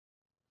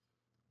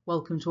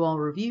Welcome to our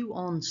review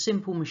on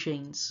simple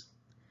machines.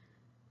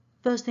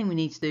 First thing we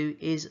need to do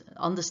is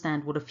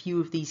understand what a few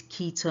of these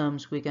key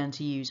terms we're going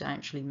to use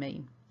actually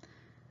mean.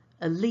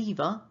 A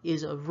lever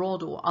is a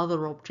rod or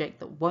other object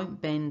that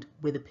won't bend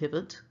with a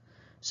pivot,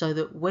 so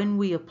that when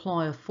we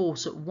apply a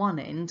force at one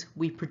end,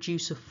 we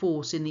produce a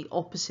force in the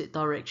opposite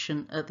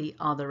direction at the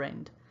other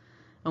end.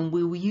 And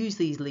we will use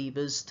these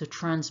levers to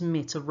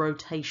transmit a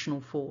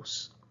rotational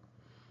force.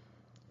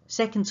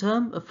 Second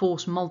term, a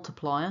force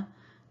multiplier.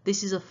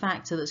 This is a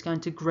factor that's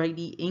going to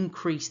greatly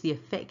increase the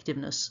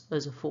effectiveness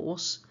as a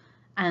force,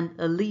 and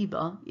a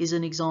lever is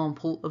an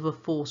example of a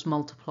force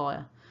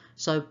multiplier.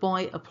 So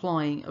by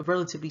applying a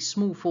relatively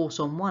small force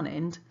on one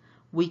end,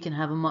 we can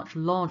have a much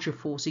larger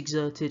force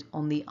exerted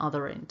on the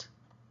other end.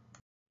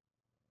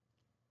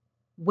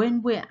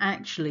 When we're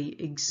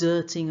actually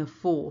exerting a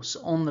force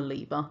on the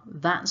lever,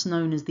 that's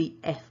known as the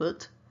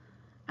effort,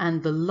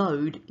 and the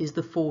load is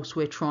the force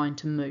we're trying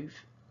to move.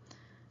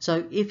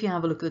 So if you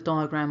have a look at the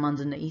diagram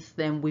underneath,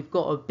 then we've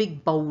got a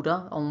big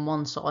boulder on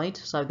one side,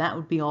 so that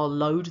would be our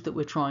load that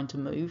we're trying to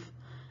move,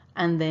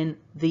 and then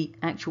the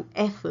actual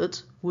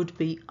effort would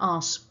be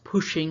us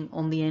pushing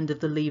on the end of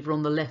the lever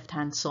on the left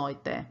hand side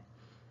there.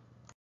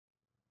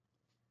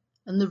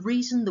 And the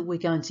reason that we're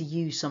going to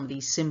use some of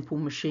these simple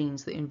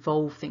machines that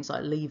involve things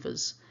like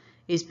levers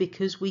is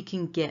because we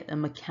can get a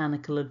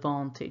mechanical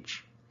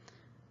advantage.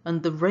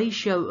 And the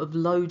ratio of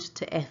load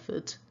to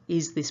effort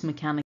is this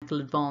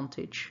mechanical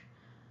advantage.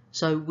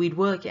 So we'd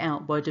work it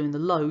out by doing the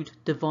load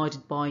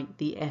divided by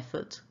the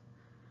effort.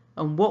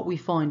 And what we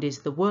find is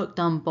the work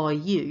done by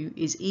you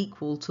is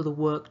equal to the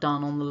work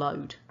done on the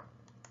load.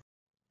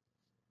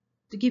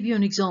 To give you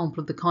an example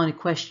of the kind of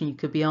question you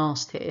could be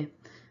asked here,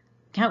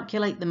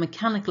 calculate the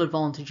mechanical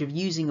advantage of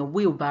using a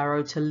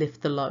wheelbarrow to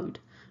lift the load.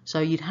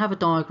 So you'd have a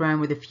diagram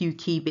with a few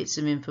key bits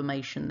of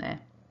information there.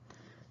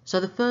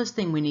 So the first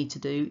thing we need to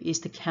do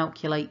is to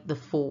calculate the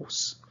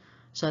force.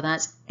 So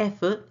that's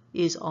effort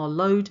is our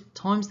load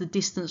times the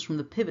distance from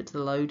the pivot to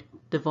the load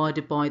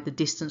divided by the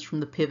distance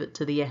from the pivot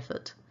to the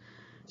effort.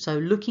 So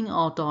looking at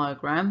our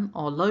diagram,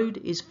 our load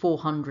is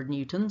 400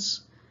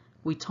 newtons.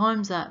 We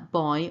times that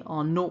by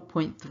our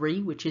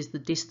 0.3, which is the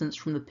distance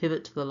from the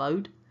pivot to the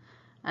load,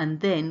 and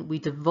then we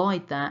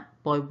divide that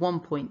by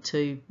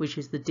 1.2, which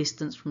is the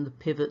distance from the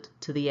pivot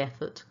to the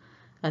effort,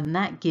 and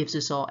that gives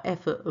us our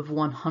effort of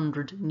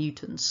 100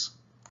 newtons.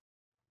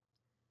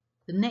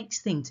 The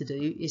next thing to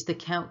do is to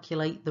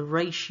calculate the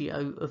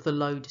ratio of the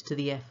load to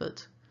the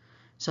effort.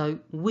 So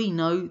we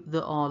know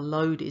that our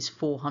load is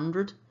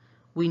 400,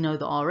 we know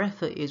that our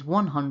effort is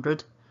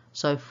 100,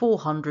 so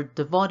 400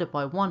 divided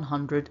by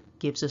 100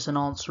 gives us an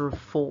answer of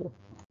 4.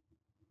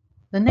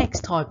 The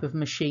next type of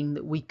machine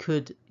that we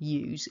could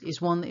use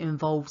is one that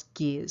involves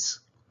gears.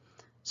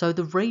 So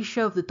the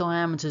ratio of the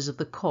diameters of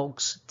the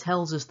cogs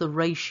tells us the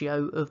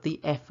ratio of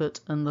the effort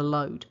and the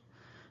load.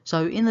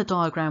 So in the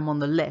diagram on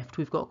the left,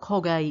 we've got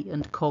cog A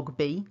and cog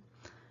B.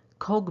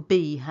 Cog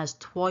B has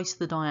twice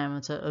the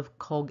diameter of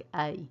cog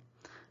A.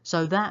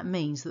 So that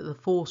means that the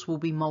force will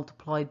be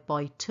multiplied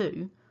by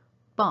 2,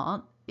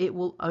 but it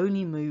will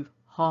only move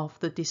half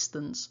the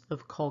distance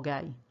of cog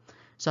A.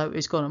 So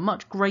it's got a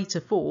much greater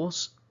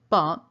force,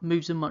 but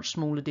moves a much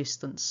smaller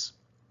distance.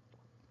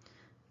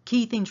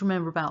 Key thing to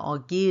remember about our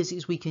gears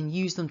is we can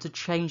use them to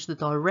change the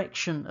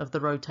direction of the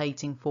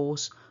rotating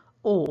force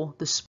or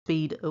the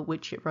speed at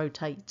which it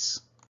rotates.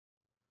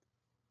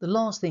 The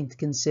last thing to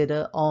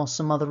consider are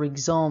some other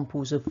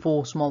examples of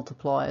force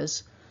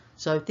multipliers.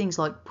 So things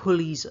like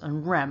pulleys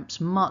and ramps,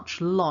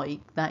 much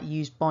like that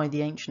used by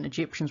the ancient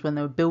Egyptians when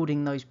they were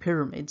building those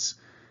pyramids.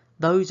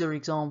 Those are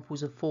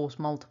examples of force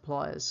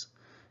multipliers.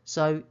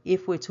 So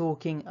if we're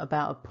talking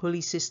about a pulley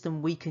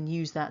system, we can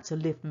use that to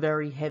lift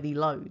very heavy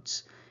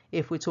loads.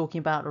 If we're talking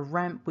about a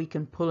ramp, we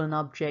can pull an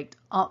object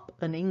up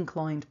an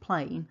inclined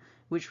plane,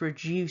 which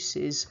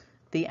reduces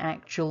the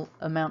actual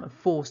amount of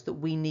force that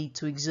we need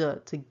to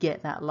exert to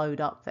get that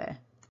load up there.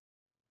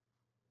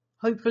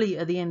 Hopefully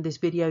at the end of this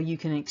video you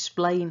can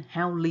explain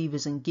how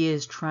levers and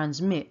gears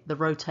transmit the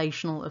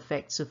rotational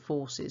effects of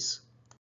forces.